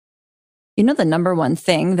You know, the number one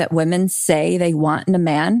thing that women say they want in a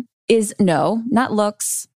man is no, not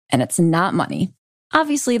looks, and it's not money.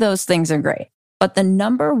 Obviously, those things are great. But the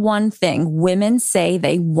number one thing women say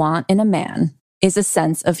they want in a man is a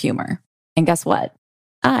sense of humor. And guess what?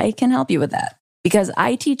 I can help you with that because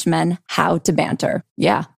I teach men how to banter.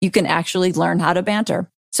 Yeah, you can actually learn how to banter.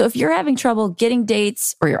 So if you're having trouble getting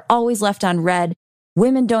dates or you're always left on red,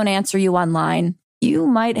 women don't answer you online, you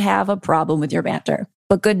might have a problem with your banter.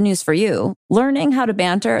 But good news for you, learning how to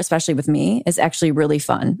banter, especially with me, is actually really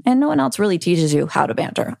fun. And no one else really teaches you how to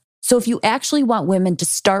banter. So if you actually want women to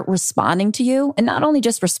start responding to you, and not only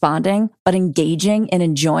just responding, but engaging and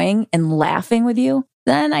enjoying and laughing with you,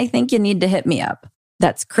 then I think you need to hit me up.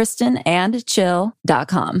 That's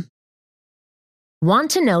KristenandChill.com.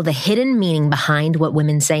 Want to know the hidden meaning behind what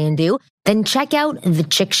women say and do? Then check out the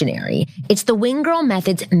Chictionary. It's the Wing Girl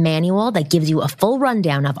Methods manual that gives you a full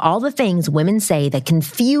rundown of all the things women say that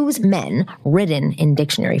confuse men, written in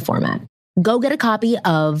dictionary format. Go get a copy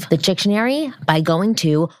of the Chictionary by going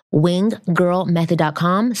to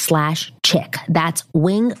winggirlmethod.com/chick. That's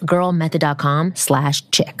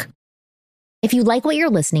winggirlmethod.com/chick. If you like what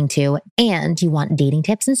you're listening to and you want dating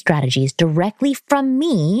tips and strategies directly from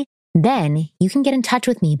me, then you can get in touch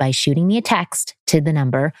with me by shooting me a text to the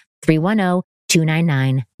number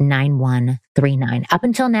 310-299-9139. Up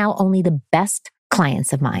until now, only the best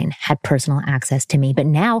clients of mine had personal access to me. But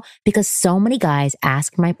now, because so many guys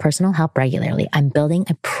ask for my personal help regularly, I'm building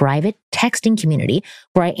a private texting community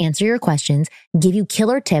where I answer your questions, give you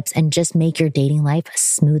killer tips, and just make your dating life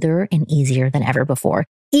smoother and easier than ever before.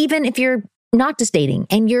 Even if you're not just dating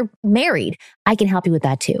and you're married, I can help you with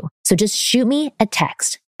that too. So just shoot me a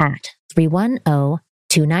text at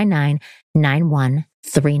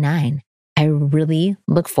 310-299-9139. I really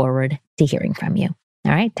look forward to hearing from you.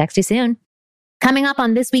 All right, text you soon. Coming up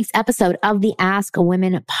on this week's episode of the Ask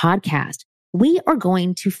Women podcast, we are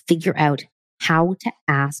going to figure out how to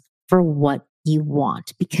ask for what you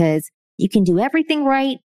want, because you can do everything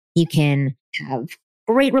right. You can have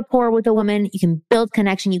great rapport with a woman. You can build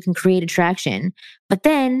connection. You can create attraction. But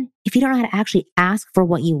then if you don't know how to actually ask for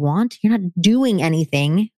what you want, you're not doing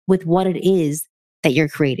anything with what it is that you're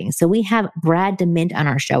creating. So we have Brad DeMint on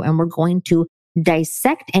our show, and we're going to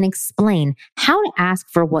dissect and explain how to ask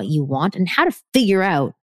for what you want and how to figure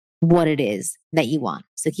out what it is that you want.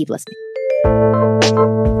 So keep listening.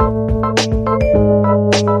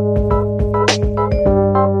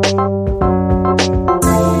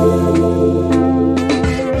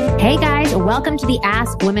 Hey guys, welcome to the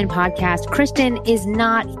Ask Women podcast. Kristen is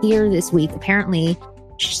not here this week. Apparently,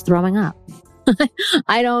 she's throwing up.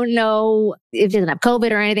 I don't know if she doesn't have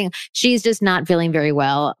COVID or anything. She's just not feeling very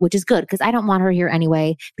well, which is good because I don't want her here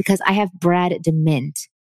anyway, because I have Brad DeMint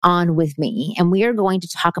on with me, and we are going to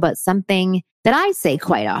talk about something that I say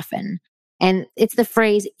quite often. And it's the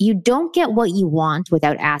phrase, you don't get what you want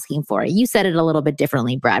without asking for it. You said it a little bit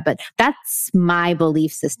differently, Brad, but that's my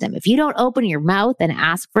belief system. If you don't open your mouth and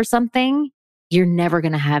ask for something, you're never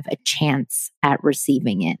going to have a chance at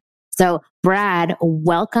receiving it. So Brad,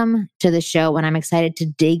 welcome to the show. And I'm excited to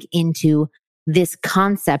dig into this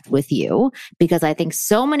concept with you because I think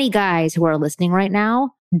so many guys who are listening right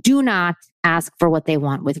now do not ask for what they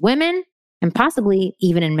want with women and possibly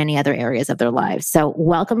even in many other areas of their lives. So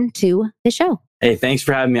welcome to the show. Hey, thanks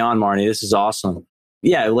for having me on, Marnie. This is awesome.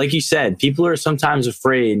 Yeah, like you said, people are sometimes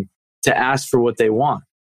afraid to ask for what they want.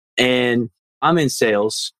 And I'm in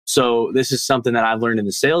sales. So this is something that I've learned in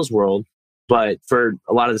the sales world. But for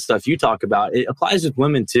a lot of the stuff you talk about, it applies with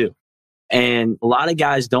women too. And a lot of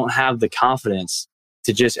guys don't have the confidence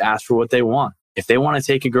to just ask for what they want. If they want to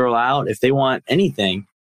take a girl out, if they want anything,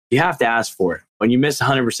 you have to ask for it. When you miss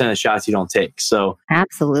 100% of the shots, you don't take. So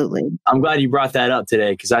absolutely. I'm glad you brought that up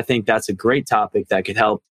today because I think that's a great topic that could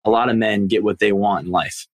help a lot of men get what they want in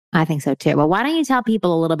life. I think so too. Well, why don't you tell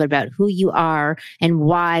people a little bit about who you are and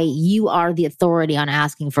why you are the authority on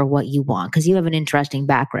asking for what you want? Because you have an interesting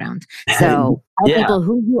background. So tell people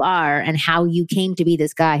who you are and how you came to be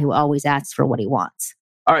this guy who always asks for what he wants.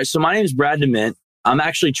 All right. So my name is Brad DeMint. I'm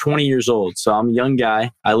actually 20 years old. So I'm a young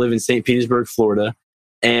guy. I live in St. Petersburg, Florida.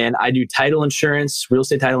 And I do title insurance, real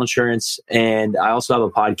estate title insurance. And I also have a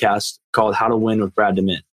podcast called How to Win with Brad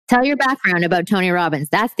DeMint. Tell your background about Tony Robbins.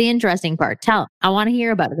 That's the interesting part. I want to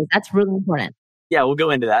hear about it because that's really important. Yeah, we'll go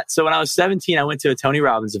into that. So when I was 17, I went to a Tony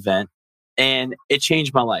Robbins event and it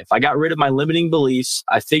changed my life. I got rid of my limiting beliefs.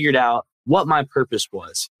 I figured out what my purpose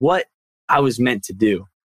was, what I was meant to do.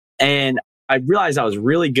 And I realized I was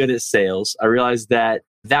really good at sales. I realized that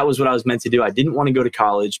that was what I was meant to do. I didn't want to go to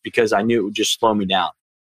college because I knew it would just slow me down.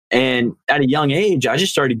 And at a young age, I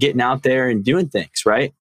just started getting out there and doing things,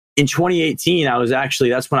 right? in 2018,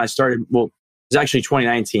 that's when I started. Well, it was actually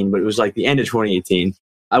 2019, but it was like the end of 2018.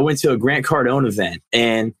 I went to a Grant Cardone event,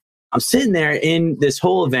 and I'm sitting there in this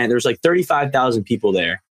whole event. There's like 35,000 people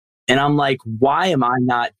there. And I'm like, why am I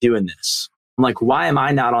not doing this? I'm like, why am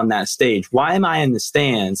I not on that stage? Why am I in the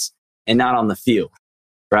stands and not on the field?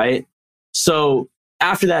 Right. So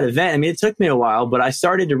after that event, I mean, it took me a while, but I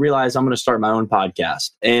started to realize I'm going to start my own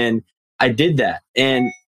podcast. And I did that. And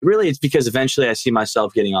really, it's because eventually I see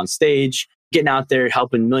myself getting on stage, getting out there,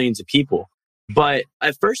 helping millions of people. But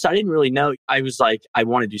at first, I didn't really know. I was like, I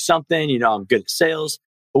want to do something, I'm good at sales,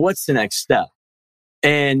 but what's the next step?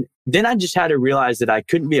 And then I just had to realize that I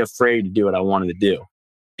couldn't be afraid to do what I wanted to do.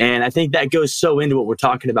 And I think that goes so into what we're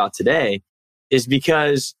talking about today, is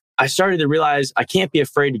because I started to realize I can't be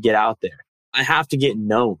afraid to get out there. I have to get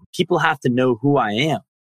known. People have to know who I am.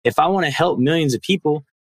 If I want to help millions of people,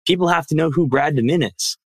 people have to know who Brad DeMint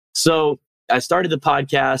is. So I started the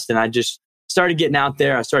podcast, and I just started getting out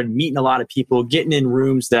there. I started meeting a lot of people, getting in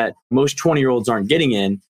rooms that most 20-year-olds aren't getting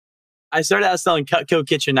in. I started out selling Cutco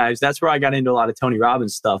kitchen knives. That's where I got into a lot of Tony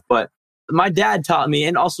Robbins stuff. But my dad taught me,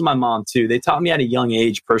 and also my mom too, they taught me at a young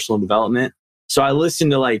age personal development. So I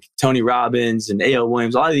listened to like Tony Robbins and A.L.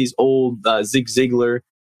 Williams, a lot of these old Zig Ziglar,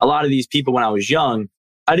 a lot of these people when I was young.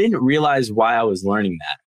 I didn't realize why I was learning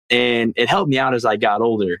that. And it helped me out as I got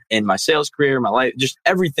older in my sales career, my life, just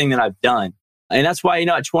everything that I've done. And that's why,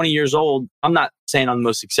 at 20 years old, I'm not saying I'm the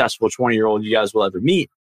most successful 20-year-old you guys will ever meet,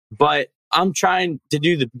 but I'm trying to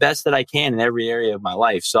do the best that I can in every area of my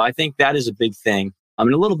life. So I think that is a big thing. A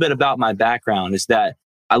little bit about my background is that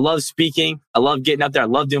I love speaking. I love getting up there. I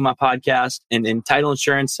love doing my podcast and in title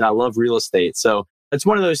insurance, and I love real estate. So it's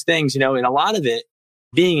one of those things, and a lot of it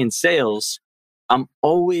being in sales, I'm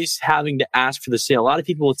always having to ask for the sale. A lot of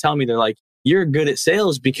people will tell me, they're like, you're good at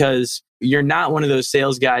sales because you're not one of those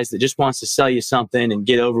sales guys that just wants to sell you something and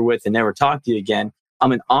get over with and never talk to you again.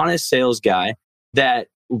 I'm an honest sales guy that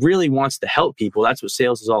really wants to help people. That's what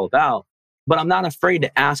sales is all about. But I'm not afraid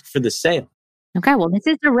to ask for the sale. Okay, well, this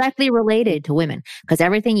is directly related to women, because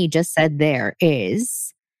everything you just said there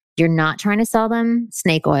is you're not trying to sell them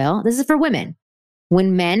snake oil. This is for women.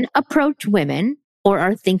 When men approach women or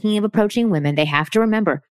are thinking of approaching women, they have to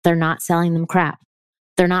remember they're not selling them crap.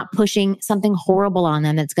 They're not pushing something horrible on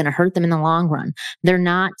them that's going to hurt them in the long run. They're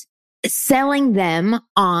not selling them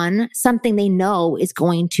on something they know is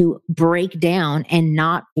going to break down and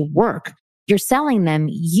not work. You're selling them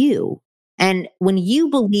you. And when you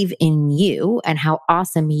believe in you and how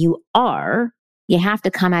awesome you are, you have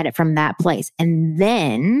to come at it from that place. And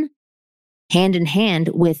then hand in hand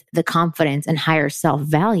with the confidence and higher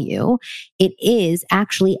self-value, it is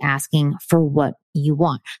actually asking for what you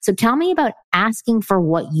want. So tell me about asking for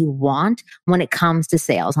what you want when it comes to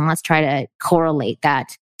sales. And let's try to correlate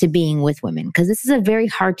that to being with women, because this is a very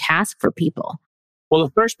hard task for people. Well,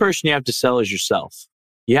 the first person you have to sell is yourself.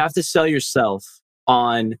 You have to sell yourself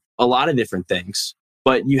on a lot of different things,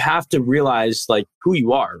 but you have to realize like who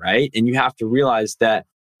you are, right? And you have to realize that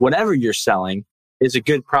whatever you're selling is a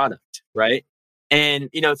good product, right? And,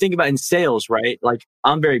 think about in sales, right? Like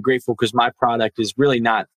I'm very grateful because my product is really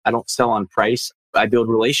not, I don't sell on price. I build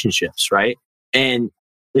relationships, right? And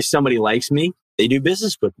if somebody likes me, they do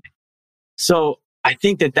business with me. So I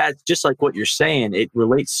think that that's just like what you're saying. It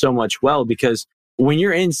relates so much well because when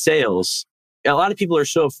you're in sales, a lot of people are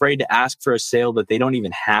so afraid to ask for a sale that they don't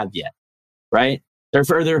even have yet, right? They're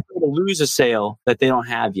afraid to lose a sale that they don't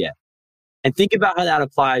have yet. And think about how that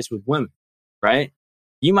applies with women, right?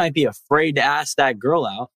 You might be afraid to ask that girl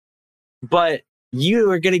out, but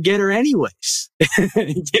you are going to get her anyways.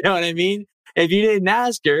 You know what I mean? If you didn't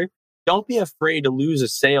ask her, don't be afraid to lose a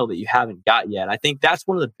sale that you haven't got yet. I think that's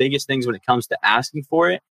one of the biggest things when it comes to asking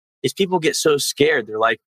for it is people get so scared. They're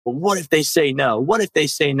like, well, what if they say no? What if they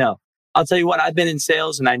say no? I'll tell you what, I've been in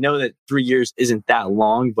sales and I know that 3 years isn't that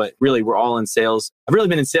long, but really we're all in sales. I've really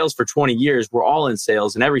been in sales for 20 years. We're all in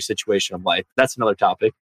sales in every situation of life. That's another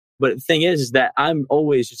topic. But the thing is that I'm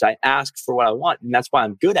always I ask for what I want. And that's why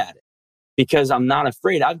I'm good at it because I'm not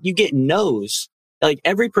afraid. You get no's. Like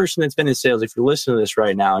every person that's been in sales, if you're listening to this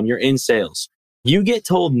right now and you're in sales, you get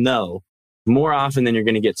told no more often than you're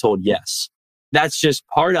going to get told yes. That's just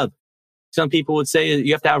part of it. Some people would say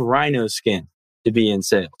you have to have rhino skin to be in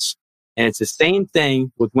sales. And it's the same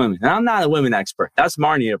thing with women. And I'm not a women expert. That's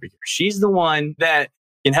Marnie over here. She's the one that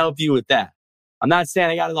can help you with that. I'm not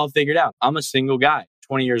saying I got it all figured out. I'm a single guy,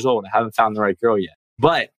 20 years old. I haven't found the right girl yet.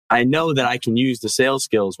 But I know that I can use the sales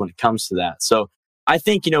skills when it comes to that. So I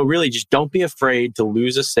think, really just don't be afraid to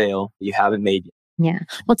lose a sale that you haven't made yet. Yeah.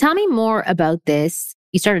 Well, tell me more about this.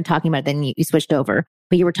 You started talking about it, then you switched over,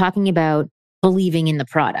 but you were talking about believing in the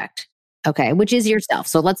product. Okay. Which is yourself.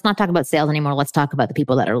 So let's not talk about sales anymore. Let's talk about the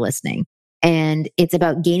people that are listening. And it's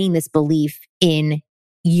about gaining this belief in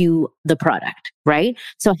you, the product, right?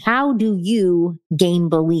 So how do you gain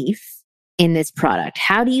belief in this product?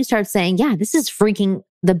 How do you start saying, yeah, this is freaking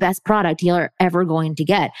the best product you're ever going to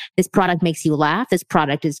get. This product makes you laugh. This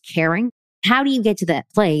product is caring. How do you get to that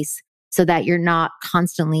place so that you're not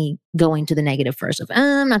constantly going to the negative first of,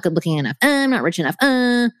 I'm not good looking enough. I'm not rich enough.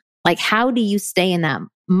 Like, how do you stay in that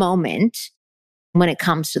moment when it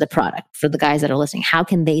comes to the product for the guys that are listening? How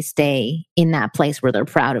can they stay in that place where they're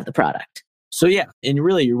proud of the product? So yeah, and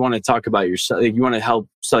really you want to talk about yourself. You want to help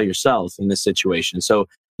sell yourself in this situation. So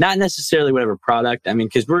not necessarily whatever product. I mean,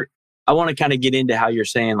 because I want to kind of get into how you're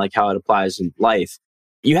saying, like how it applies in life.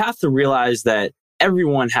 You have to realize that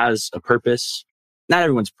everyone has a purpose. Not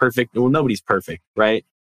everyone's perfect. Well, nobody's perfect, right?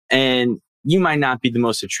 And you might not be the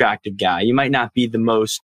most attractive guy. You might not be the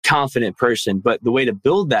most confident person, but the way to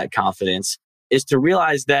build that confidence is to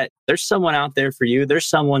realize that there's someone out there for you. There's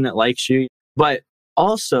someone that likes you. But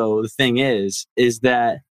also the thing is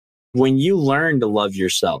that when you learn to love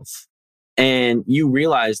yourself and you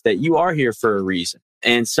realize that you are here for a reason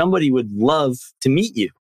and somebody would love to meet you,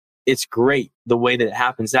 it's great the way that it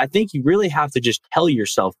happens. I think you really have to just tell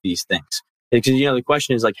yourself these things because, the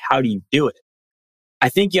question is like, how do you do it? I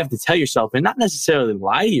think you have to tell yourself and not necessarily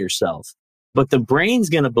lie to yourself, but the brain's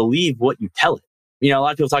going to believe what you tell it. A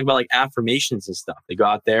lot of people talk about like affirmations and stuff. They go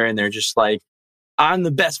out there and they're just like, I'm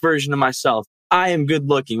the best version of myself. I am good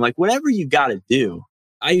looking. Like whatever you got to do.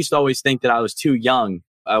 I used to always think that I was too young.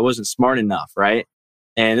 I wasn't smart enough, right?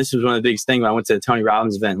 And this was one of the biggest things when I went to the Tony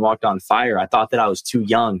Robbins event and walked on fire. I thought that I was too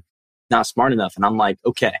young, not smart enough. And I'm like,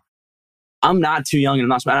 okay, I'm not too young and I'm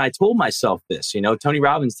not smart. And I told myself this, Tony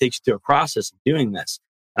Robbins takes you through a process of doing this.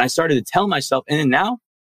 And I started to tell myself, and now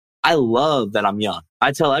I love that I'm young.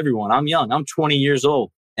 I tell everyone I'm young. I'm 20 years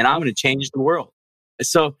old and I'm going to change the world.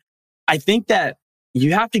 So I think that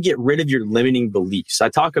you have to get rid of your limiting beliefs. I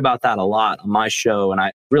talk about that a lot on my show. And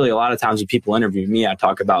a lot of times when people interview me, I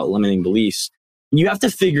talk about limiting beliefs. You have to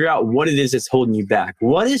figure out what it is that's holding you back.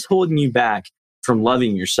 What is holding you back from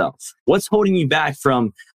loving yourself? What's holding you back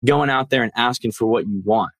from going out there and asking for what you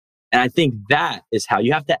want? And I think that is how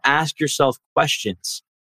you have to ask yourself questions.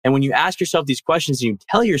 And when you ask yourself these questions and you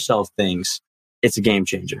tell yourself things, it's a game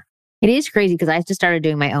changer. It is crazy because I just started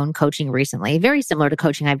doing my own coaching recently, very similar to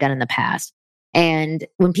coaching I've done in the past. And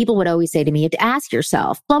when people would always say to me, you have to ask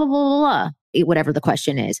yourself, blah, blah, blah, blah, blah, whatever the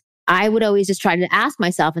question is, I would always just try to ask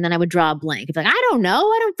myself and then I would draw a blank. It's like, I don't know.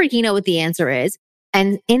 I don't freaking know what the answer is.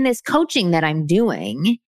 And in this coaching that I'm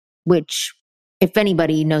doing, which if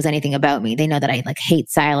anybody knows anything about me, they know that I hate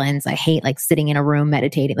silence. I hate sitting in a room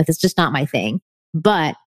meditating. It's just not my thing.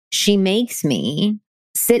 But she makes me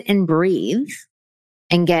sit and breathe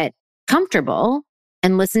and get comfortable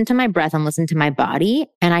and listen to my breath and listen to my body.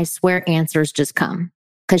 And I swear answers just come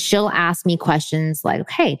because she'll ask me questions like,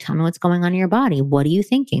 hey, tell me what's going on in your body. What are you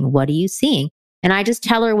thinking? What are you seeing? And I just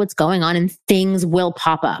tell her what's going on and things will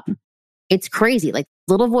pop up. It's crazy.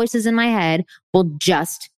 Little voices in my head will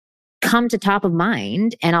just come to top of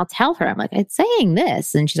mind. And I'll tell her, I'm like, it's saying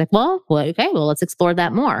this. And she's like, well, okay, well, let's explore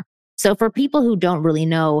that more. So for people who don't really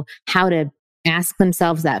know how to ask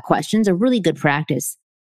themselves that questions, a really good practice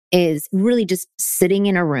is really just sitting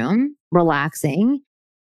in a room, relaxing,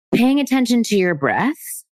 paying attention to your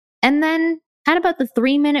breath. And then at about the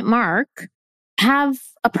 3-minute mark, have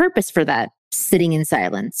a purpose for that sitting in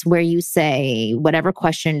silence where you say whatever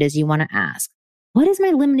question it is you want to ask. What is my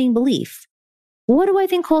limiting belief? What do I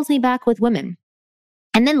think holds me back with women?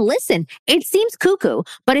 And then listen, it seems cuckoo,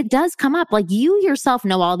 but it does come up. You yourself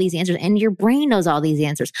know all these answers and your brain knows all these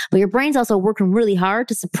answers, but your brain's also working really hard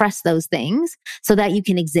to suppress those things so that you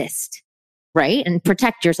can exist, right? And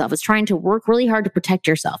protect yourself. It's trying to work really hard to protect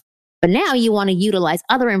yourself. But now you want to utilize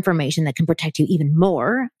other information that can protect you even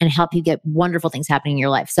more and help you get wonderful things happening in your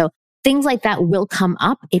life. So things like that will come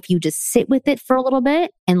up if you just sit with it for a little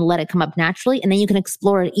bit and let it come up naturally. And then you can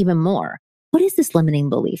explore it even more. What is this limiting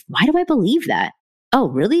belief? Why do I believe that? Oh,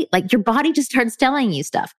 really? Your body just starts telling you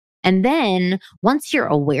stuff. And then once you're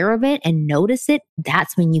aware of it and notice it,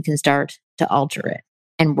 that's when you can start to alter it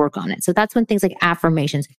and work on it. So that's when things like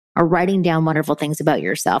affirmations or writing down wonderful things about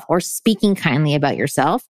yourself or speaking kindly about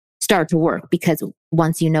yourself start to work, because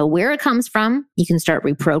once you know where it comes from, you can start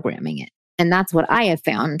reprogramming it. And that's what I have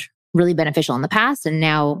found really beneficial in the past. And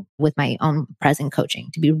now with my own present coaching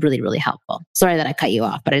to be really, really helpful. Sorry that I cut you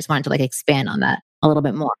off, but I just wanted to expand on that a little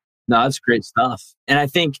bit more. No, that's great stuff. And I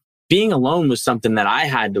think being alone was something that I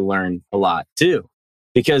had to learn a lot too,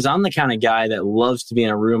 because I'm the kind of guy that loves to be in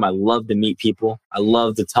a room. I love to meet people. I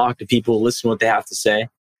love to talk to people, listen to what they have to say.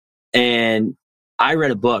 And I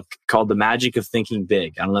read a book called The Magic of Thinking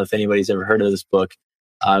Big. I don't know if anybody's ever heard of this book.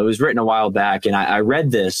 It was written a while back, and I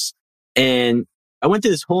read this, and I went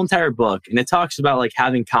through this whole entire book, and it talks about like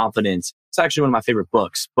having confidence. It's actually one of my favorite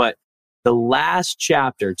books, but the last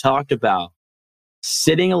chapter talked about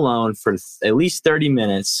sitting alone for at least 30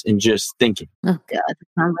 minutes and just thinking. Oh God, that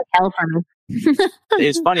sounds like hell for me.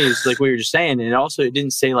 It's funny. It's like what you were just saying. And it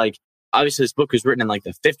didn't say like, obviously this book was written in like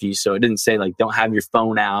the 50s. So it didn't say like, don't have your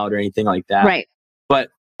phone out or anything like that. Right. But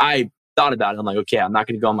I thought about it. I'm like, okay, I'm not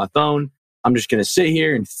going to go on my phone. I'm just going to sit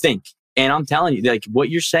here and think. And I'm telling you, like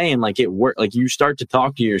what you're saying, like it worked. Like you start to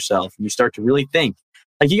talk to yourself and you start to really think.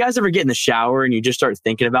 Like you guys ever get in the shower and you just start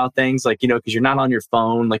thinking about things like, because you're not on your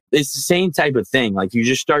phone. Like it's the same type of thing. Like you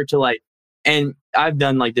just start to like, and I've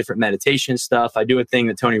done like different meditation stuff. I do a thing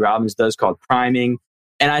that Tony Robbins does called priming.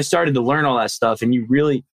 And I started to learn all that stuff, and you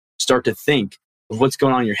really start to think of what's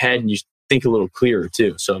going on in your head, and you think a little clearer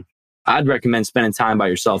too. So I'd recommend spending time by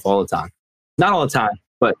yourself all the time. Not all the time,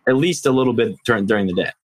 but at least a little bit during the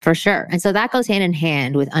day. For sure. And so that goes hand in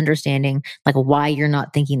hand with understanding like why you're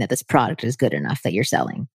not thinking that this product is good enough that you're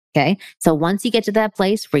selling. Okay. So once you get to that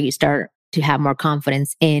place where you start to have more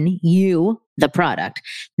confidence in you, the product,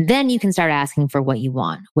 then you can start asking for what you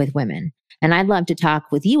want with women. And I'd love to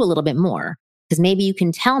talk with you a little bit more, because maybe you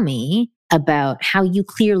can tell me about how you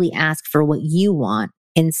clearly ask for what you want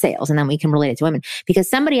in sales, and then we can relate it to women. Because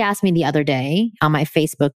somebody asked me the other day on my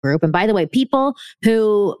Facebook group, and by the way, people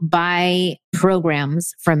who buy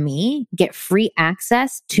programs from me get free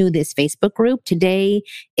access to this Facebook group. Today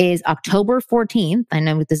is October 14th. I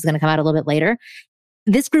know this is going to come out a little bit later.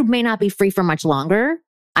 This group may not be free for much longer.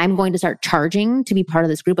 I'm going to start charging to be part of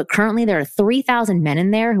this group, but currently there are 3,000 men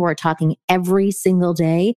in there who are talking every single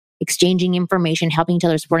day, exchanging information, helping each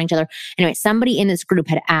other, supporting each other. Anyway, somebody in this group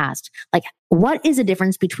had asked, like, what is the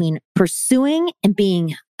difference between pursuing and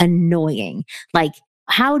being annoying? Like,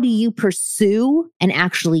 how do you pursue and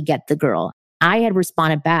actually get the girl? I had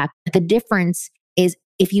responded back, the difference is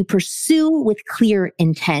if you pursue with clear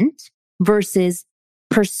intent versus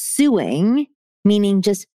pursuing, meaning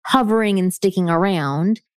just hovering and sticking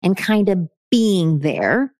around and kind of being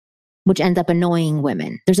there, which ends up annoying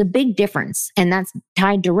women. There's a big difference, and that's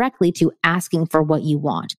tied directly to asking for what you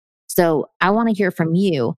want. So I want to hear from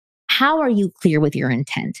you. How are you clear with your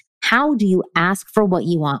intent? How do you ask for what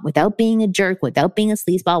you want without being a jerk, without being a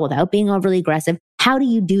sleazeball, without being overly aggressive? How do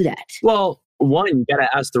you do that? Well, one, you got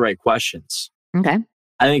to ask the right questions. Okay.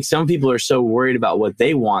 I think some people are so worried about what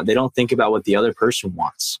they want, they don't think about what the other person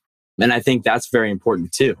wants. And I think that's very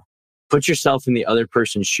important too. Put yourself in the other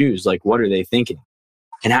person's shoes. Like, what are they thinking?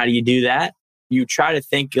 And how do you do that? You try to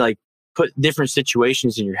think, like, put different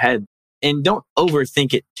situations in your head and don't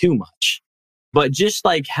overthink it too much, but just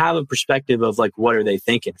like have a perspective of like, what are they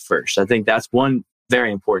thinking first? I think that's one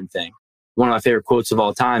very important thing. One of my favorite quotes of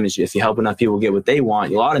all time is, if you help enough people get what they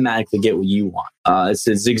want, you'll automatically get what you want. It's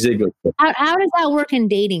a Zig Ziglar quote. How does that work in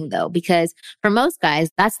dating though? Because for most guys,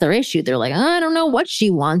 that's their issue. They're like, I don't know what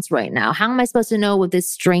she wants right now. How am I supposed to know what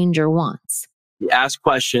this stranger wants? You ask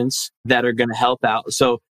questions that are going to help out.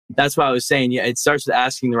 So that's why I was saying, it starts with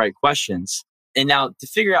asking the right questions. And now to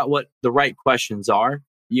figure out what the right questions are,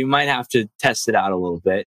 you might have to test it out a little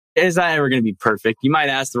bit. It's not ever going to be perfect. You might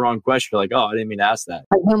ask the wrong question. You're like, oh, I didn't mean to ask that.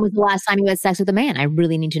 Like, when was the last time you had sex with a man? I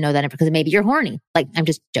really need to know that, because maybe you're horny. Like, I'm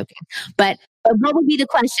just joking. But what would be the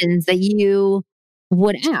questions that you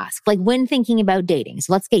would ask? Like, when thinking about dating.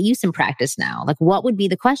 So let's get you some practice now. Like, what would be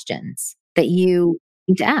the questions that you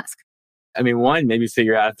need to ask? I mean, one, maybe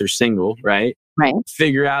figure out if they're single, right? Right.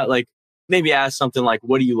 Figure out, like, maybe ask something like,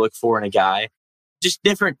 what do you look for in a guy? Just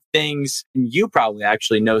different things. You probably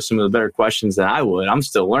actually know some of the better questions than I would. I'm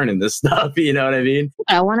still learning this stuff. You know what I mean?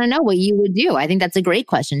 I want to know what you would do. I think that's a great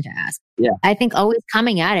question to ask. Yeah. I think always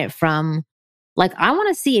coming at it from like, I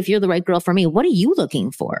want to see if you're the right girl for me. What are you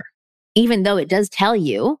looking for? Even though it does tell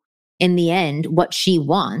you in the end what she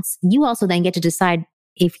wants, you also then get to decide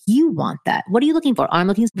if you want that. What are you looking for? Oh, I'm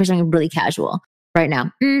looking for something really casual right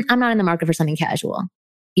now. I'm not in the market for something casual.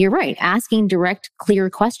 You're right. Asking direct, clear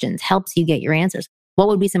questions helps you get your answers. What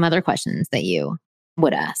would be some other questions that you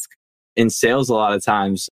would ask? In sales, a lot of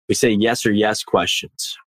times we say yes or yes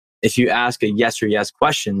questions. If you ask a yes or yes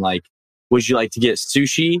question, like, would you like to get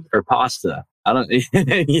sushi or pasta? I don't,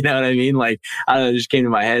 you know what I mean? Like, I don't know, it just came to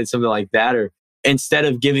my head, something like that. Or instead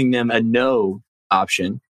of giving them a no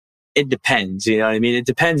option, it depends. You know what I mean? It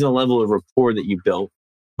depends on the level of rapport that you built.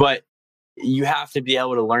 But you have to be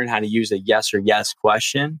able to learn how to use a yes or yes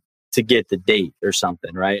question to get the date or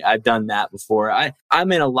something, right? I've done that before.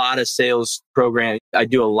 I'm in a lot of sales programs. I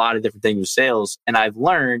do a lot of different things with sales. And I've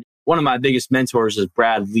learned, one of my biggest mentors is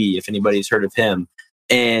Brad Lee, if anybody's heard of him.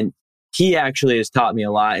 And he actually has taught me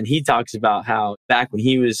a lot. And he talks about how back when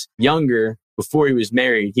he was younger, before he was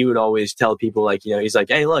married, he would always tell people like, he's like,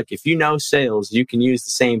 hey, look, if you know sales, you can use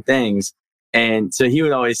the same things. And so he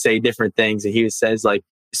would always say different things. And he says like,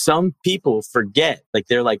 some people forget, like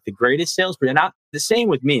they're like the greatest salesperson. Not the same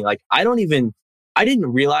with me. Like I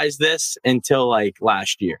didn't realize this until like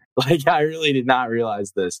last year. Like I really did not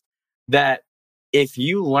realize this, that if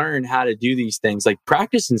you learn how to do these things, like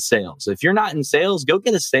practice in sales, if you're not in sales, go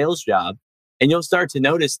get a sales job and you'll start to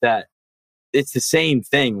notice that it's the same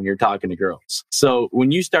thing when you're talking to girls. So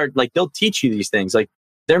when you start, like they'll teach you these things, like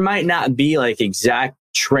there might not be like exact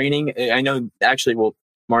training. I know actually, well,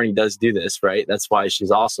 Marnie does do this, right? That's why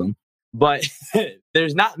she's awesome. But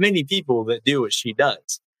there's not many people that do what she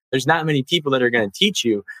does. There's not many people that are going to teach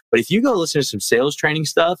you. But if you go listen to some sales training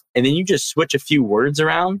stuff and then you just switch a few words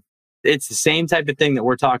around, it's the same type of thing that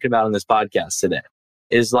we're talking about on this podcast today.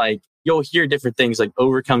 Is like, you'll hear different things like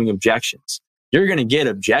overcoming objections. You're going to get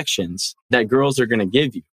objections that girls are going to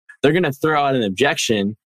give you. They're going to throw out an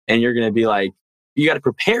objection and you're going to be like, you got to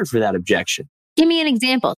prepare for that objection. Give me an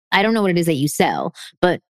example. I don't know what it is that you sell,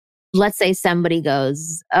 but let's say somebody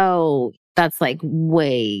goes, oh, that's like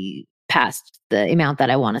way past the amount that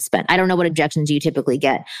I want to spend. I don't know what objections you typically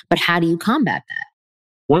get, but how do you combat that?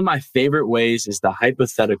 One of my favorite ways is the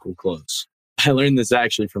hypothetical close. I learned this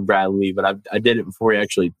actually from Brad Lee, but I did it before he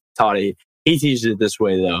actually taught it. He teaches it this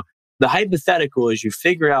way though. The hypothetical is you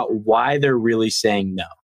figure out why they're really saying no.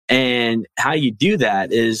 And how you do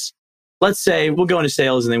that is, let's say we'll go into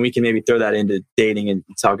sales and then we can maybe throw that into dating and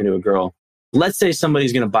talking to a girl. Let's say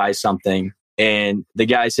somebody's going to buy something and the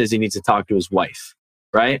guy says he needs to talk to his wife,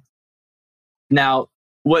 right? Now,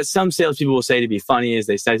 what some salespeople will say to be funny is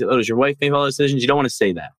they say, oh, does your wife make all the decisions? You don't want to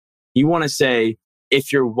say that. You want to say,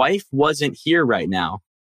 if your wife wasn't here right now,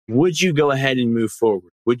 would you go ahead and move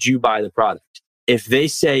forward? Would you buy the product? If they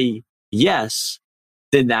say yes,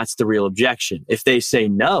 then that's the real objection. If they say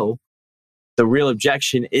no, the real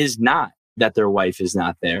objection is not that their wife is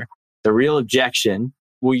not there. The real objection,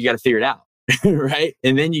 well, you got to figure it out, right?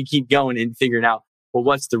 And then you keep going and figuring out, well,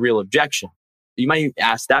 what's the real objection? You might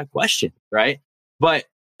ask that question, right? But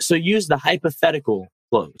so use the hypothetical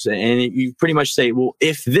close and you pretty much say, well,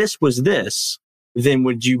 if this was this, then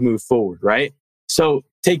would you move forward, right? So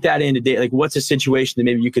take that into date. Like what's a situation that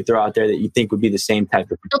maybe you could throw out there that you think would be the same type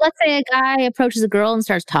of... So let's say a guy approaches a girl and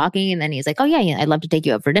starts talking and then he's like, oh yeah, I'd love to take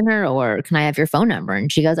you out for dinner, or can I have your phone number?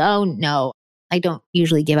 And she goes, oh no, I don't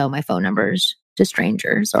usually give out my phone numbers to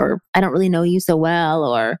strangers, or I don't really know you so well,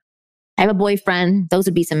 or I have a boyfriend. Those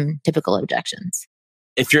would be some typical objections.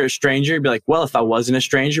 If you're a stranger, you'd be like, well, if I wasn't a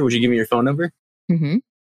stranger, would you give me your phone number? Mm-hmm.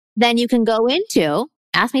 Then you can go into,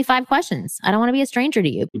 ask me 5 questions. I don't want to be a stranger to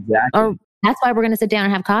you. Exactly. Or that's why we're going to sit down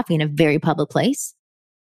and have coffee in a very public place,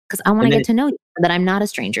 because I want to get to know you, that I'm not a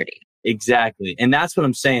stranger to you. Exactly. And that's what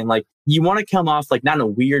I'm saying. Like you want to come off like not in a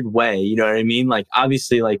weird way. You know what I mean? Like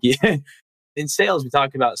obviously like in sales, we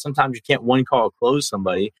talk about sometimes you can't one call close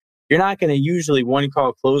somebody. You're not going to usually one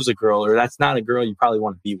call close a girl, or that's not a girl you probably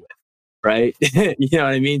want to be with. Right? You know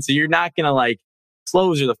what I mean? So you're not going to like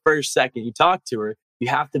close her the first second you talk to her. You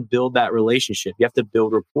have to build that relationship. You have to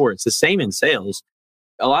build rapport. It's the same in sales.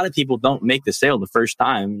 A lot of people don't make the sale the first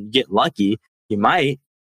time. You get lucky. You might,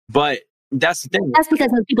 but that's the thing. That's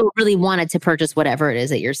because those people really wanted to purchase whatever it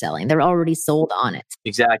is that you're selling. They're already sold on it.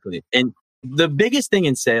 Exactly. And the biggest thing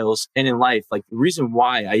in sales and in life, like the reason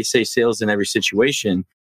why I say sales in every situation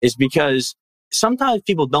is because sometimes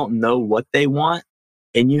people don't know what they want.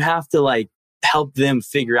 And you have to like help them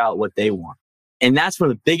figure out what they want. And that's one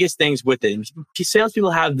of the biggest things with it. And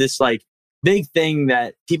salespeople have this like big thing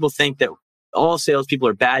that people think that all salespeople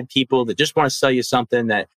are bad people that just want to sell you something,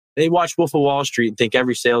 that they watch Wolf of Wall Street and think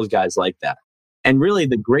every sales guy's like that. And really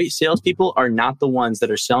the great salespeople are not the ones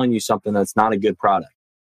that are selling you something that's not a good product.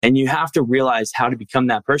 And you have to realize how to become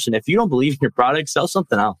that person. If you don't believe in your product, sell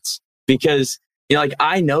something else. Because, like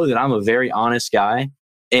I know that I'm a very honest guy.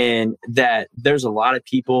 And that there's a lot of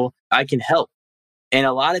people I can help. And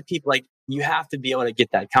a lot of people, like, you have to be able to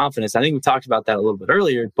get that confidence. I think we talked about that a little bit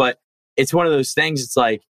earlier, but it's one of those things. It's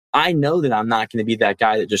like, I know that I'm not going to be that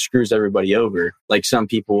guy that just screws everybody over like some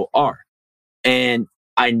people are. And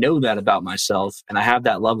I know that about myself and I have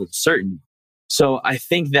that level of certainty. So I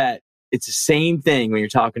think that it's the same thing when you're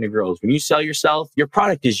talking to girls. When you sell yourself, your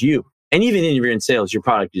product is you. And even if you're in sales, your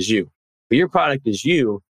product is you. But your product is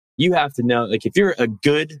you. You have to know, like, if you're a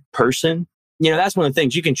good person, that's one of the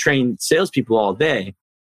things. You can train salespeople all day,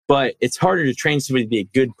 but it's harder to train somebody to be a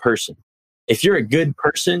good person. If you're a good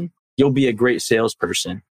person, you'll be a great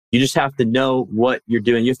salesperson. You just have to know what you're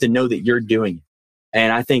doing. You have to know that you're doing it.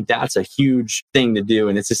 And I think that's a huge thing to do.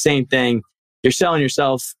 And it's the same thing. You're selling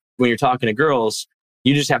yourself when you're talking to girls,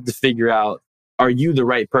 you just have to figure out, are you the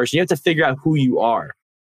right person? You have to figure out who you are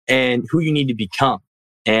and who you need to become.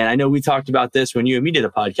 And I know we talked about this when you and me did a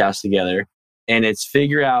podcast together, and it's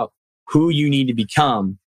figure out who you need to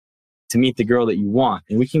become to meet the girl that you want.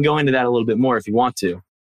 And we can go into that a little bit more if you want to.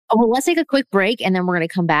 Well, let's take a quick break and then we're going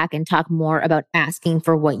to come back and talk more about asking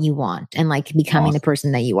for what you want and like becoming the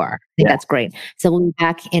person that you are. I think that's great. So we'll be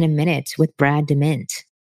back in a minute with Brad DeMint.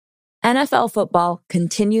 NFL football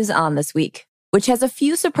continues on this week, which has a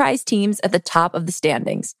few surprise teams at the top of the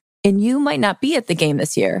standings. And you might not be at the game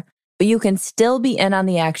this year, but you can still be in on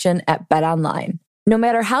the action at BetOnline. No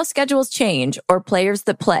matter how schedules change or players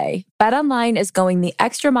that play, BetOnline is going the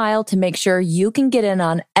extra mile to make sure you can get in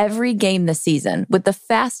on every game this season with the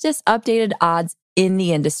fastest updated odds in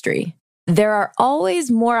the industry. There are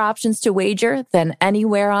always more options to wager than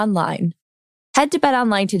anywhere online. Head to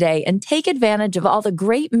BetOnline today and take advantage of all the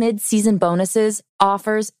great mid-season bonuses,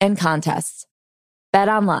 offers, and contests.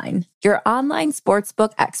 BetOnline, your online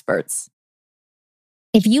sportsbook experts.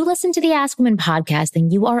 If you listen to the Ask Women podcast,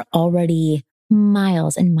 then you are already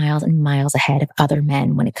miles and miles and miles ahead of other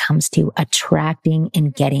men when it comes to attracting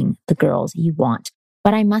and getting the girls you want.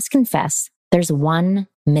 But I must confess, there's one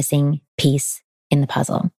missing piece in the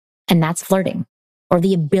puzzle, and that's flirting, or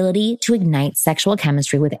the ability to ignite sexual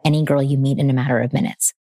chemistry with any girl you meet in a matter of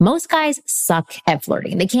minutes. Most guys suck at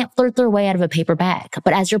flirting. They can't flirt their way out of a paper bag.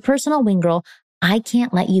 But as your personal wing girl, I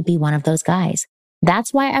can't let you be one of those guys.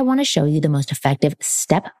 That's why I want to show you the most effective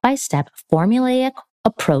step-by-step formulaic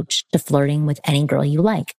approach to flirting with any girl you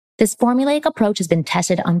like. This formulaic approach has been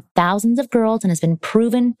tested on thousands of girls and has been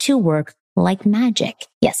proven to work like magic.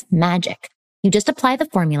 Yes, magic. You just apply the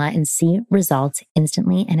formula and see results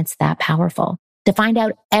instantly, and it's that powerful. To find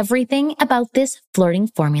out everything about this flirting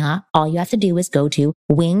formula, all you have to do is go to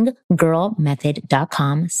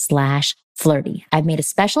winggirlmethod.com/flirty. I've made a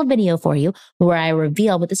special video for you where I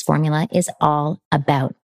reveal what this formula is all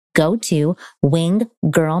about. Go to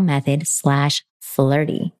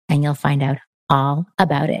winggirlmethod/flirty and you'll find out all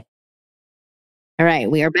about it. All right,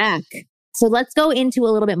 we are back. So let's go into a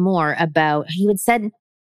little bit more about, you had said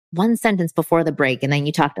one sentence before the break and then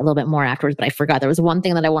you talked a little bit more afterwards, but I forgot. There was one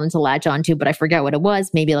thing that I wanted to latch onto, but I forgot what it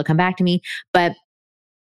was. Maybe it'll come back to me. But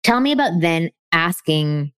tell me about then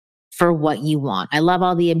asking for what you want. I love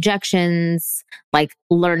all the objections, like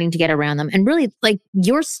learning to get around them. And really, like,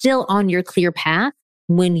 you're still on your clear path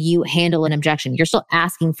when you handle an objection. You're still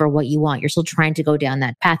asking for what you want. You're still trying to go down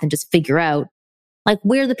that path and just figure out like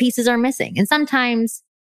where the pieces are missing. And sometimes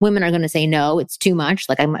women are going to say, no, it's too much.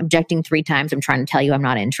 Like, I'm objecting 3 times. I'm trying to tell you I'm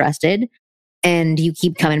not interested. And you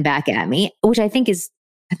keep coming back at me, which I think it's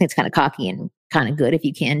kind of cocky and kind of good if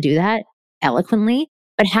you can do that eloquently.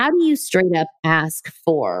 But how do you straight up ask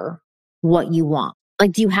for what you want?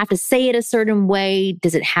 Like, do you have to say it a certain way?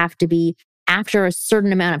 Does it have to be after a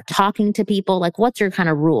certain amount of talking to people? Like, what's your kind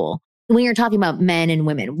of rule? When you're talking about men and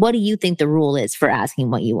women, what do you think the rule is for asking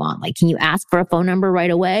what you want? Like, can you ask for a phone number right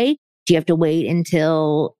away? Do you have to wait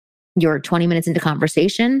until you're 20 minutes into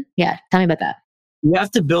conversation? Yeah, tell me about that. You have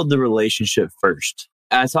to build the relationship first.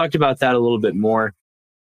 I talked about that a little bit more.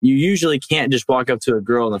 You usually can't just walk up to a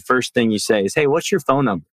girl and the first thing you say is, hey, what's your phone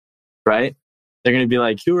number? Right? They're going to be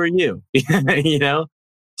like, who are you? You know?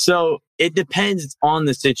 So it depends on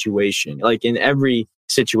the situation. Like, in every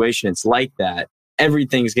situation, it's like that.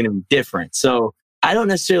 Everything's going to be different. So I don't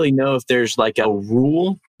necessarily know if there's like a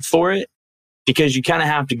rule for it, because you kind of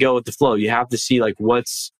have to go with the flow. You have to see like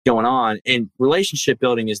what's going on. And relationship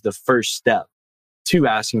building is the first step to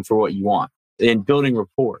asking for what you want. And building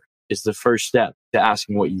rapport is the first step to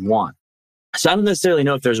asking what you want. So I don't necessarily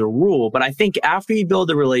know if there's a rule, but I think after you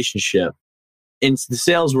build a relationship, in the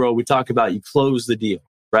sales world, we talk about you close the deal,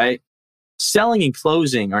 right? Selling and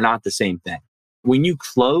closing are not the same thing. When you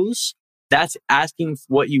close, that's asking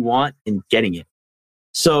what you want and getting it.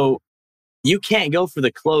 So you can't go for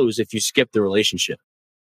the close if you skip the relationship.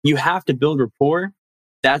 You have to build rapport.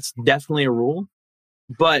 That's definitely a rule.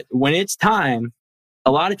 But when it's time,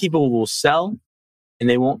 a lot of people will sell and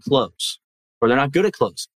they won't close, or they're not good at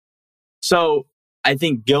closing. So I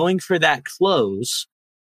think going for that close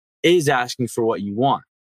is asking for what you want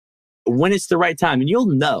when it's the right time. And you'll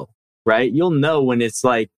know, right? You'll know when it's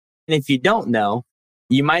like, and if you don't know,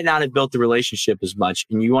 you might not have built the relationship as much,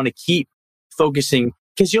 and you want to keep focusing,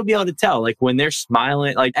 because you'll be able to tell, like, when they're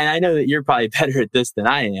smiling, like, and I know that you're probably better at this than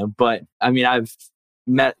I am, but I mean, I've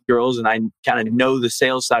met girls and I kind of know the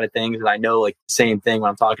sales side of things, and I know like the same thing when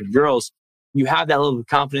I'm talking to girls. You have that level of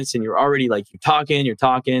confidence and you're already like, you're talking,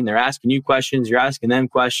 they're asking you questions, you're asking them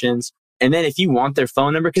questions. And then if you want their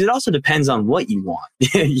phone number, because it also depends on what you want,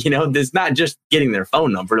 you know, there's not just getting their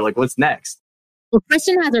phone number, like what's next. Well,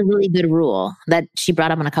 Kristen has a really good rule that she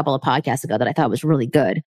brought up on a couple of podcasts ago that I thought was really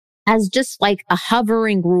good, as just like a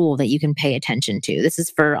hovering rule that you can pay attention to. This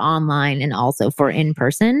is for online and also for in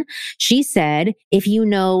person. She said, if you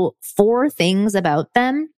know 4 things about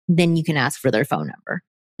them, then you can ask for their phone number.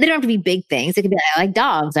 They don't have to be big things. It could be, I like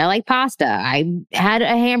dogs. I like pasta. I had a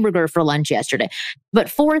hamburger for lunch yesterday. But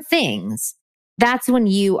 4 things, that's when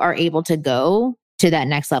you are able to go to that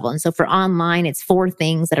next level. And so for online, it's 4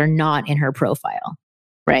 things that are not in her profile.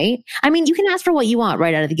 Right? I mean, you can ask for what you want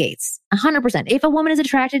right out of the gates. 100%. If a woman is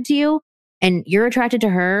attracted to you and you're attracted to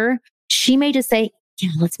her, she may just say, yeah,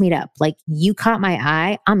 let's meet up. Like, you caught my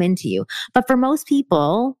eye. I'm into you. But for most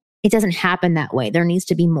people, it doesn't happen that way. There needs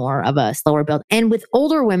to be more of a slower build. And with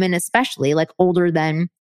older women, especially like older than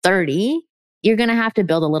 30, you're going to have to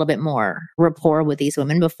build a little bit more rapport with these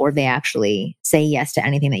women before they actually say yes to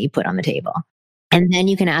anything that you put on the table. And then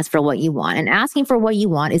you can ask for what you want. And asking for what you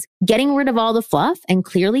want is getting rid of all the fluff and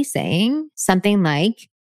clearly saying something like,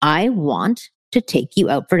 I want to take you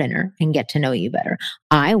out for dinner and get to know you better.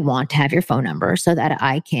 I want to have your phone number so that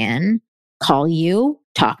I can call you,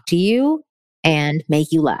 talk to you, and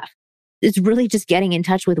make you laugh. It's really just getting in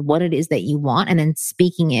touch with what it is that you want and then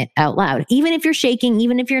speaking it out loud. Even if you're shaking,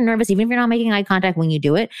 even if you're nervous, even if you're not making eye contact when you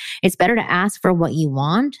do it, it's better to ask for what you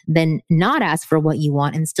want than not ask for what you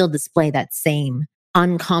want and still display that same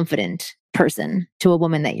unconfident person to a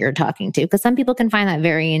woman that you're talking to. Because some people can find that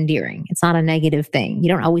very endearing. It's not a negative thing. You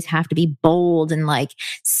don't always have to be bold and like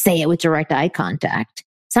say it with direct eye contact.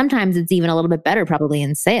 Sometimes it's even a little bit better probably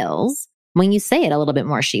in sales when you say it a little bit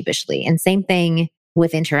more sheepishly. And same thing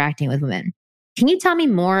with interacting with women. Can you tell me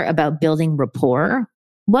more about building rapport?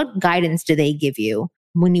 What guidance do they give you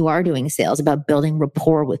when you are doing sales about building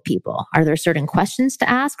rapport with people? Are there certain questions to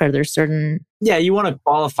ask? Are there certain... Yeah, you want to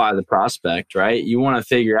qualify the prospect, right? You want to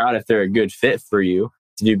figure out if they're a good fit for you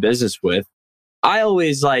to do business with. I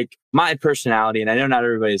always like my personality, and I know not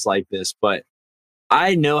everybody's like this, but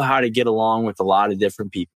I know how to get along with a lot of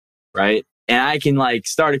different people, right? And I can like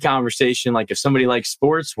start a conversation. Like if somebody likes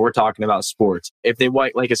sports, we're talking about sports. If they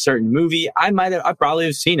like a certain movie, I probably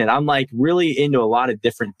have seen it. I'm like really into a lot of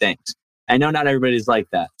different things. I know not everybody's like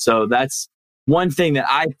that. So that's one thing that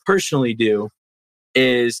I personally do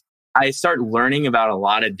is I start learning about a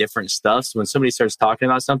lot of different stuff. So when somebody starts talking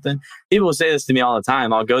about something, people will say this to me all the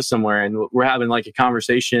time. I'll go somewhere and we're having like a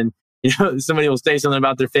conversation. You know, somebody will say something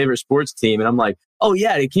about their favorite sports team. And I'm like, oh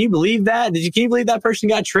yeah, can you believe that? Can you believe that person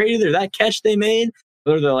got traded or that catch they made?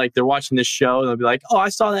 Or they're watching this show and they'll be like, oh, I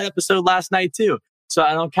saw that episode last night too. So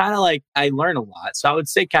I don't kind of like, I learn a lot. So I would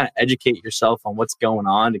say kind of educate yourself on what's going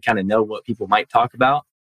on to kind of know what people might talk about.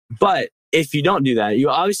 But if you don't do that, you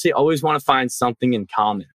obviously always want to find something in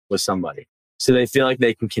common with somebody so they feel like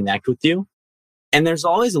they can connect with you. And there's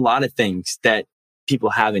always a lot of things that people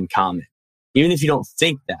have in common, even if you don't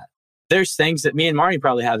think that. There's things that me and Marnie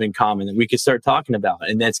probably have in common that we could start talking about.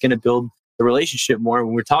 And that's going to build the relationship more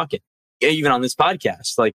when we're talking. Even on this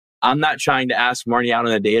podcast, like I'm not trying to ask Marnie out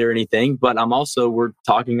on a date or anything, but we're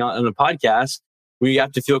talking on a podcast. We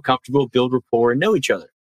have to feel comfortable, build rapport and know each other.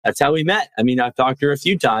 That's how we met. I mean, I've talked to her a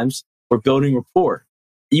few times. We're building rapport.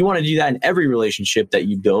 You want to do that in every relationship that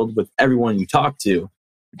you build with everyone you talk to.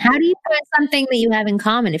 How do you find something that you have in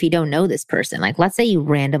common if you don't know this person? Like, let's say you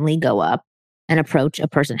randomly go up and approach a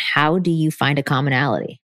person. How do you find a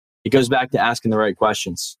commonality? It goes back to asking the right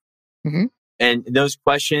questions. Mm-hmm. And those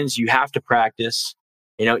questions you have to practice,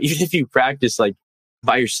 you know, even if you practice like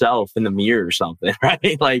by yourself in the mirror or something,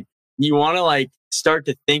 right? Like you want to like start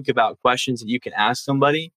to think about questions that you can ask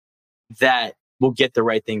somebody that will get the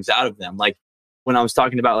right things out of them. Like when I was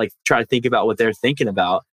talking about like try to think about what they're thinking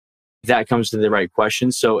about, that comes to the right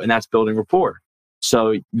questions. So, and that's building rapport.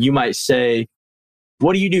 So you might say,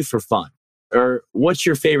 what do you do for fun? Or what's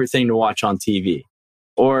your favorite thing to watch on TV?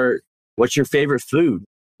 Or what's your favorite food?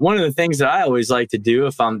 One of the things that I always like to do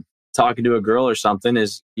if I'm talking to a girl or something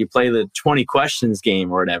is you play the 20 questions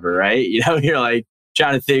game or whatever, right? You know, you're like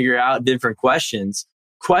trying to figure out different questions.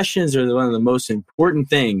 Questions are one of the most important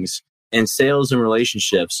things in sales and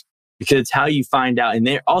relationships because it's how you find out. And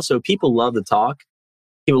they're also, people love to talk.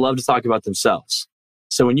 People love to talk about themselves.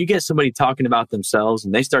 So when you get somebody talking about themselves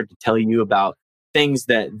and they start to tell you about things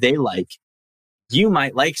that they like, you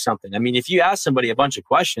might like something. I mean, if you ask somebody a bunch of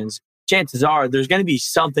questions, chances are there's going to be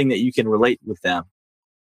something that you can relate with them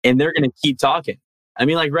and they're going to keep talking. I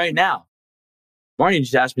mean, like right now, Marnie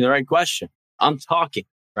just asked me the right question. I'm talking,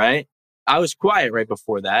 right? I was quiet right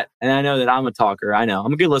before that. And I know that I'm a talker. I know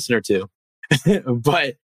I'm a good listener too,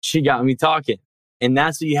 but she got me talking. And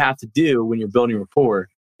that's what you have to do when you're building rapport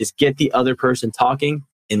is get the other person talking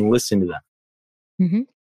and listen to them. Mm-hmm.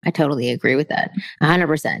 I totally agree with that.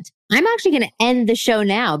 100%. I'm actually going to end the show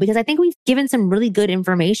now because I think we've given some really good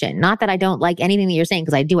information. Not that I don't like anything that you're saying,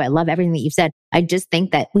 because I do. I love everything that you've said. I just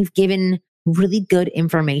think that we've given really good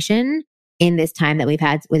information in this time that we've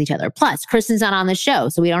had with each other. Plus, Kristen's not on the show,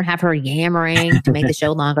 so we don't have her yammering to make the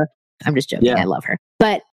show longer. I'm just joking. Yeah. I love her.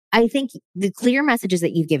 But I think the clear messages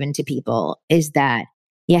that you've given to people is that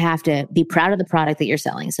you have to be proud of the product that you're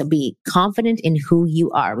selling. So be confident in who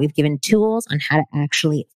you are. We've given tools on how to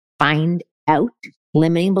actually find out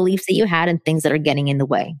limiting beliefs that you had and things that are getting in the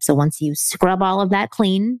way. So once you scrub all of that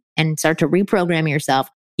clean and start to reprogram yourself,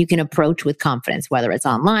 you can approach with confidence, whether it's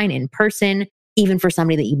online, in person, even for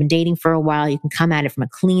somebody that you've been dating for a while. You can come at it from a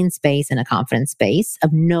clean space and a confident space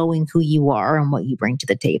of knowing who you are and what you bring to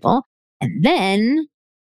the table. And then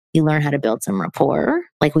you learn how to build some rapport,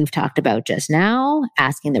 like we've talked about just now,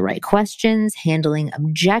 asking the right questions, handling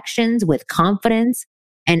objections with confidence,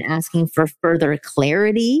 and asking for further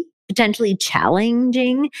clarity, potentially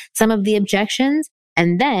challenging some of the objections.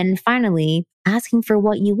 And then finally, asking for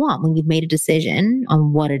what you want when you've made a decision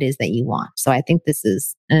on what it is that you want. So I think this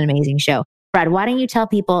is an amazing show. Brad, why don't you tell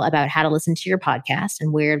people about how to listen to your podcast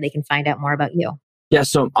and where they can find out more about you? Yeah,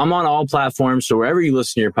 so I'm on all platforms. So wherever you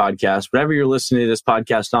listen to your podcast, whatever you're listening to this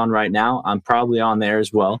podcast on right now, I'm probably on there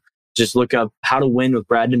as well. Just look up How to Win with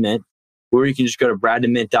Brad DeMint, or you can just go to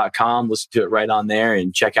braddemint.com, listen to it right on there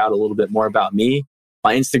and check out a little bit more about me.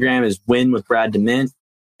 My Instagram is Win with Brad DeMint,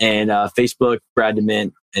 and Facebook, Brad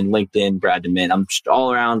DeMint, and LinkedIn, Brad DeMint. I'm just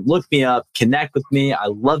all around. Look me up, connect with me. I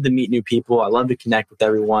love to meet new people. I love to connect with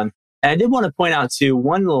everyone. And I did want to point out too,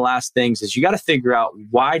 one of the last things is you got to figure out,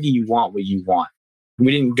 why do you want what you want?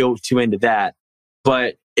 We didn't go too into that,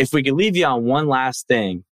 but if we could leave you on one last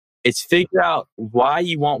thing, it's figure out why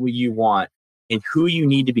you want what you want and who you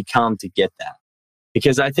need to become to get that.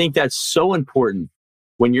 Because I think that's so important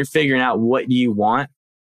when you're figuring out what you want.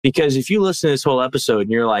 Because if you listen to this whole episode and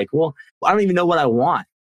you're like, well, I don't even know what I want,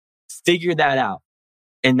 figure that out.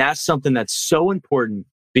 And that's something that's so important,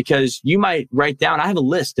 because you might write down, I have a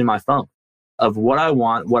list in my phone of what I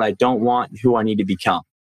want, what I don't want, who I need to become.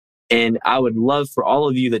 And I would love for all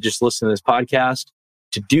of you that just listen to this podcast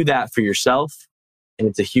to do that for yourself. And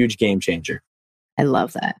it's a huge game changer. I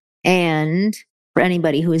love that. And for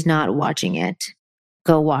anybody who is not watching it,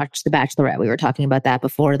 go watch The Bachelorette. We were talking about that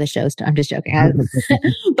before the show started. I'm just joking.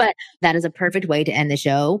 But that is a perfect way to end the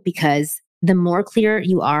show, because the more clear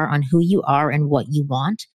you are on who you are and what you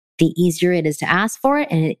want, the easier it is to ask for it,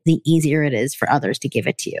 and the easier it is for others to give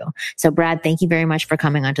it to you. So Brad, thank you very much for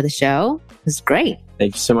coming onto the show. It was great.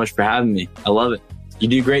 Thank you so much for having me. I love it. You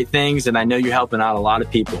do great things, and I know you're helping out a lot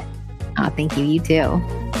of people. Oh, thank you. You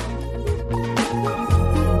too.